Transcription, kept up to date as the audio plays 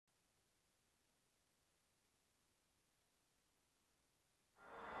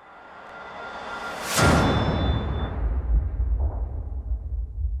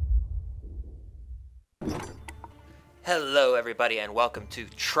Hello everybody and welcome to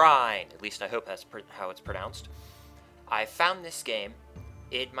Trine, at least I hope that's how it's pronounced. I found this game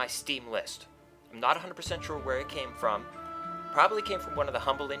in my Steam list. I'm not 100% sure where it came from. Probably came from one of the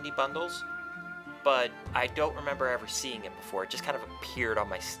Humble Indie bundles, but I don't remember ever seeing it before. It just kind of appeared on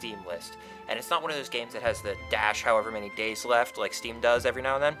my Steam list. And it's not one of those games that has the dash however many days left like Steam does every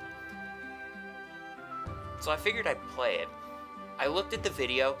now and then. So I figured I'd play it. I looked at the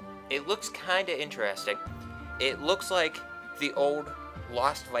video. It looks kinda interesting. It looks like the old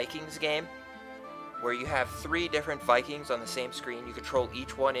Lost Vikings game, where you have 3 different Vikings on the same screen. You control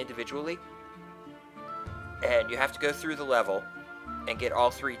each one individually, and you have to go through the level and get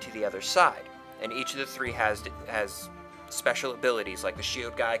all 3 to the other side. And each of the 3 has special abilities, like the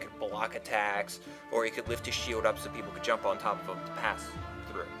shield guy could block attacks, or he could lift his shield up so people could jump on top of him to pass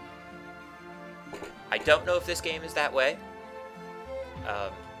through. I don't know if this game is that way.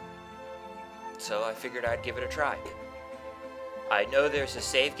 So I figured I'd give it a try. I know there's a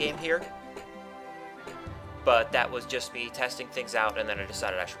save game here, but that was just me testing things out, and then I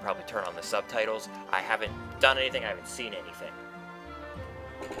decided I should probably turn on the subtitles. I haven't done anything, I haven't seen anything.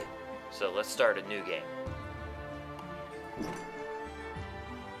 So let's start a new game.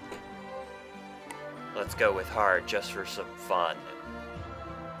 Let's go with hard, just for some fun.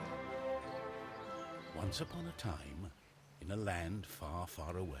 Once upon a time, in a land far,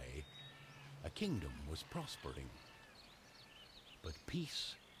 far away, a kingdom was prospering. But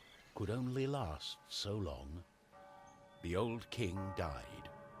peace could only last so long. The old king died.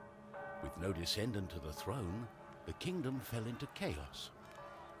 With no descendant to the throne, the kingdom fell into chaos.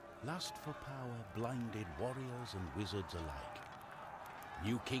 Lust for power blinded warriors and wizards alike.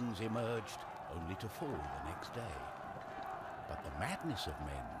 New kings emerged, only to fall the next day. But the madness of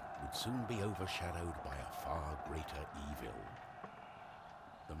men would soon be overshadowed by a far greater evil.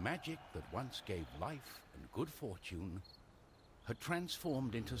 The magic that once gave life and good fortune had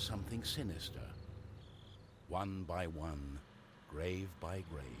transformed into something sinister. One by one, grave by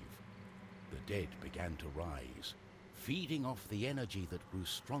grave, the dead began to rise, feeding off the energy that grew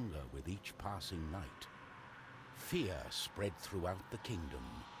stronger with each passing night. Fear spread throughout the kingdom,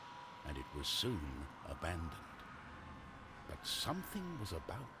 and it was soon abandoned. But something was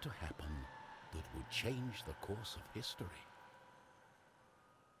about to happen that would change the course of history.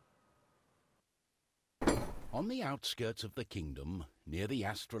 On the outskirts of the kingdom, near the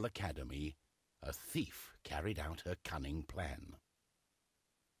Astral Academy, a thief carried out her cunning plan.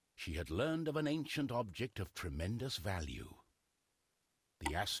 She had learned of an ancient object of tremendous value.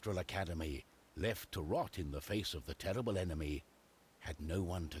 The Astral Academy, left to rot in the face of the terrible enemy, had no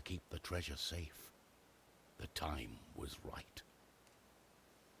one to keep the treasure safe. The time was right.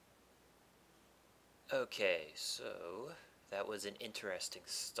 Okay, so that was an interesting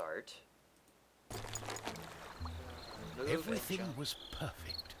start. Everything was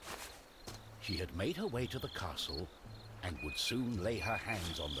perfect. She had made her way to the castle and would soon lay her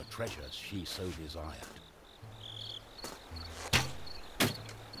hands on the treasures she so desired.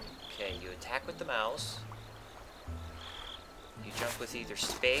 Okay, you attack with the mouse. You jump with either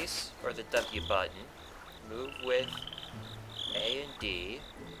space or the W button. Move with A and D.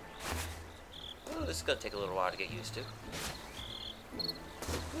 Oh, this is going to take a little while to get used to. Ooh.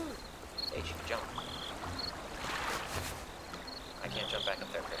 Hey, she can jump. I can't jump back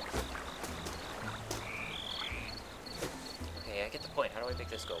up there, okay. Okay, I get the point. How do I make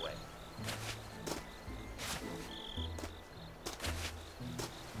this go away?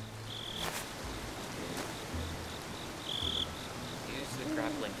 Use the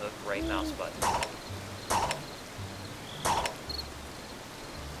grappling hook, right mouse button.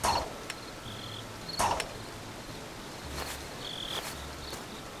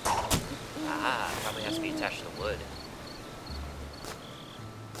 Ah, probably has to be attached to the wood.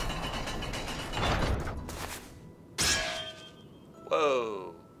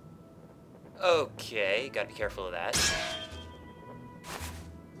 Whoa. Okay, gotta be careful of that.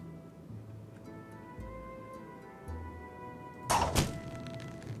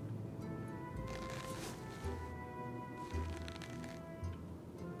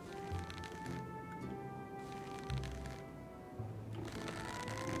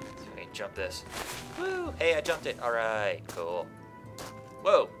 Jump this. Woo! Hey, I jumped it. Alright, cool.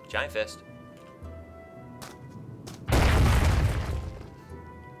 Whoa! Giant fist.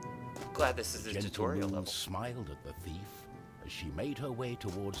 Glad this is the tutorial level. Smiled at the thief as she made her way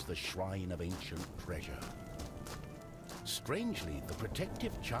towards the shrine of ancient treasure. Strangely, the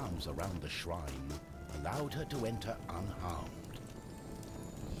protective charms around the shrine allowed her to enter unharmed.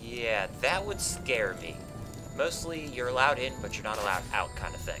 Yeah, that would scare me. Mostly, you're allowed in, but you're not allowed out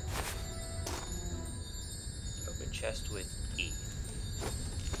kind of thing. chest with E.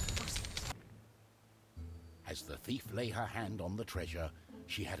 As the thief lay her hand on the treasure,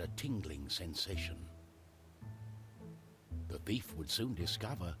 she had a tingling sensation. The thief would soon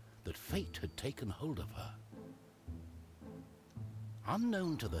discover that fate had taken hold of her.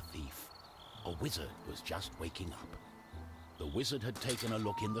 Unknown to the thief, a wizard was just waking up. The wizard had taken a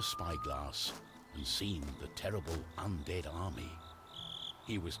look in the spyglass and seen the terrible undead army.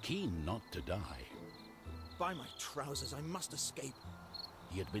 He was keen not to die. By my trousers, I must escape.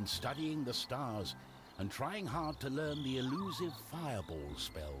 He had been studying the stars and trying hard to learn the elusive fireball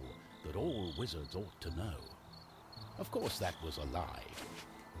spell that all wizards ought to know. Of course, that was a lie.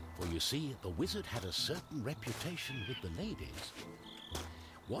 For you see, the wizard had a certain reputation with the ladies.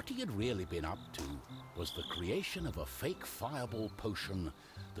 What he had really been up to was the creation of a fake fireball potion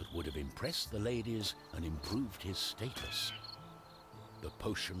that would have impressed the ladies and improved his status. The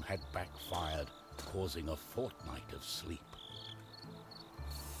potion had backfired, causing a fortnight of sleep.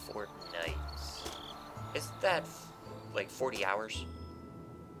 Fortnights. Isn't that like 40 hours?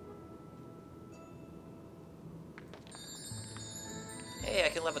 Hey, I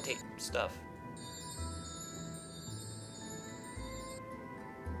can levitate stuff.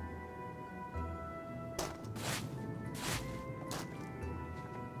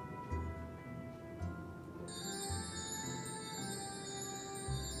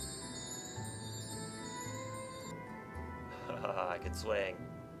 I can swing.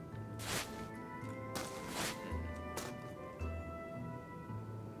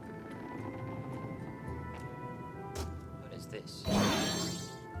 What is this? I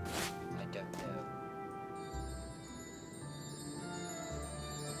don't know.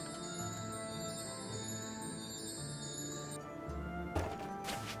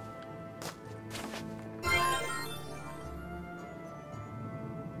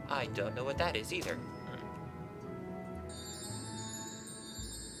 I don't know what that is either.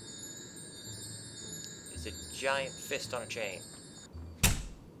 It's a giant fist on a chain.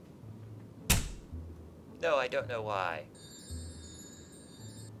 No, I don't know why.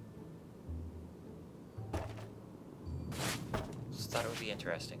 Just thought it would be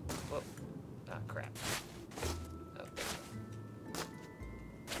interesting. Whoa. Ah, crap. Oh, there we go.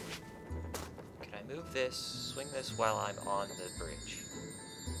 Can I move this, swing this while I'm on the bridge?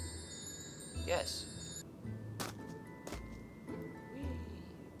 Yes.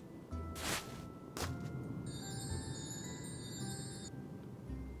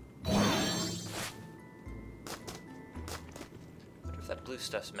 That blue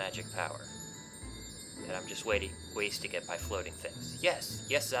stuff's magic power. And I'm just wasting it by floating things. Yes,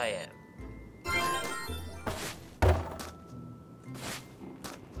 yes I am.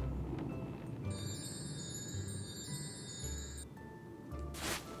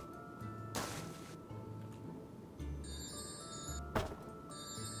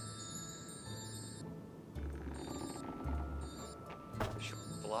 Should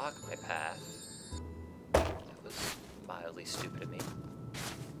block my path. That was mildly stupid of me.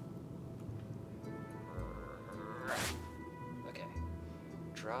 Okay.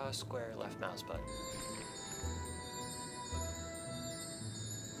 Draw a square left mouse button.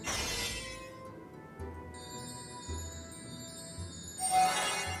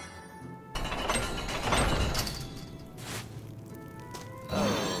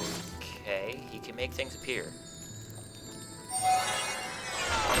 Okay, he can make things appear.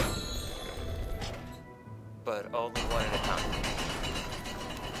 But only one at a time.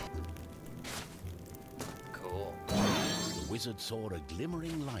 Cool. The wizard saw a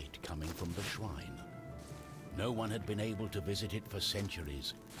glimmering light coming from the shrine. No one had been able to visit it for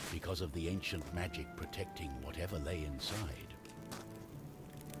centuries because of the ancient magic protecting whatever lay inside.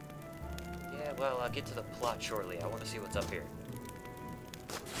 Yeah, well, I'll get to the plot shortly. I want to see what's up here.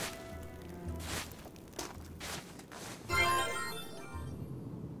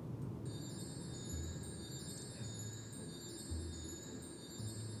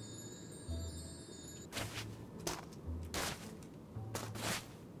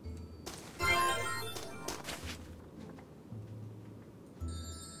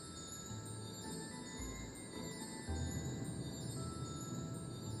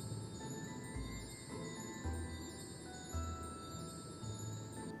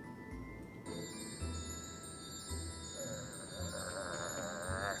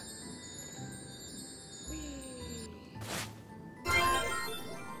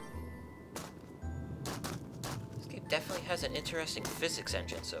 Definitely has an interesting physics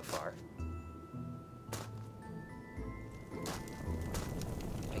engine so far.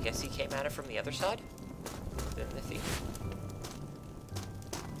 I guess he came at it from the other side? Than the thief?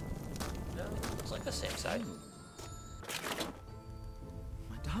 No, looks like the same side.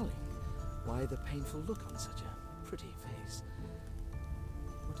 why the painful look on such a pretty face.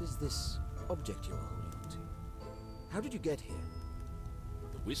 What is this object you are holding on to? How did you get here?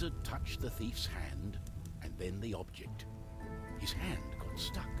 The wizard touched the thief's hand, and then the object. His hand got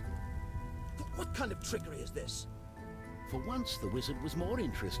stuck. What kind of trickery is this? For once, the wizard was more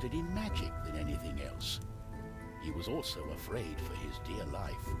interested in magic than anything else. He was also afraid for his dear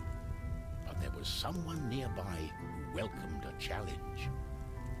life. But there was someone nearby who welcomed a challenge.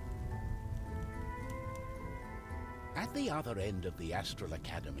 At the other end of the Astral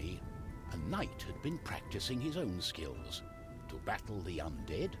Academy, a knight had been practicing his own skills to battle the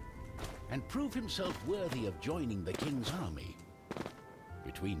undead and prove himself worthy of joining the king's army.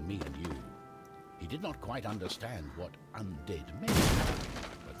 Between me and you, he did not quite understand what undead meant,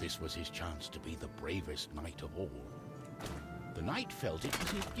 but this was his chance to be the bravest knight of all. The knight felt it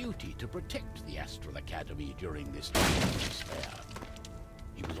was his duty to protect the Astral Academy during this time of despair.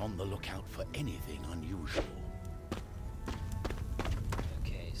 He was on the lookout for anything unusual.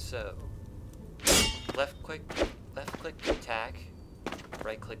 Okay, so left click to attack,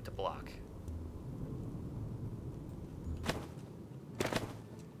 right click to block.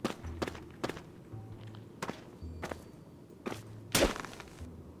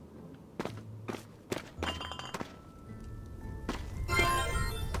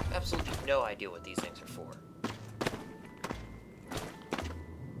 Absolutely no idea what these things are for.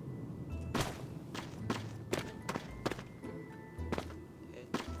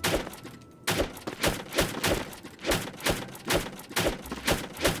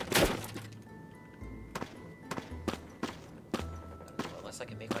 Unless I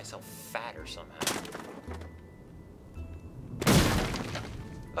can make myself fatter somehow.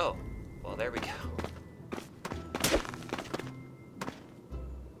 Oh, well, there we go.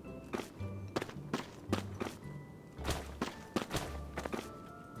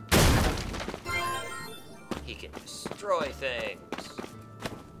 He can destroy things.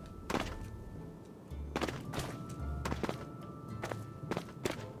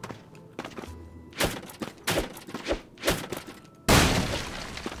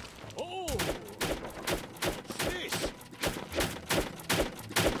 Oh! What's this?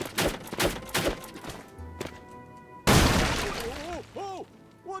 Oh!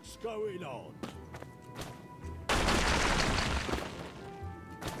 What's going on?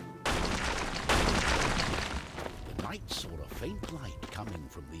 The knight saw a faint light coming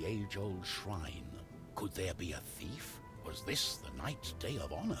from the age-old shrine. Could there be a thief? Was this the knight's day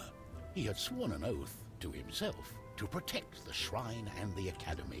of honor? He had sworn an oath to himself to protect the shrine and the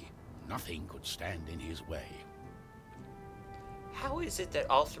academy. Nothing could stand in his way. How is it that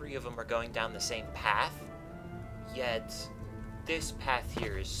all three of them are going down the same path, yet this path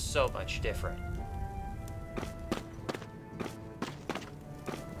here is so much different?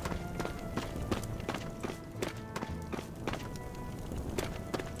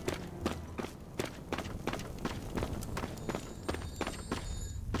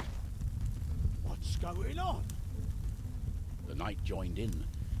 What's going on? The knight joined in,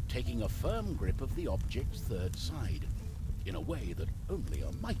 taking a firm grip of the object's third side, in a way that only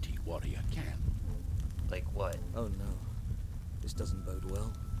a mighty warrior can. Like what? Oh no. This doesn't bode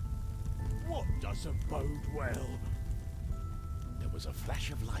well. What doesn't bode well? There was a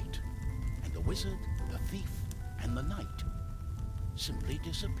flash of light, and the wizard, the thief, and the knight simply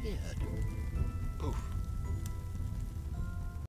disappeared. Poof.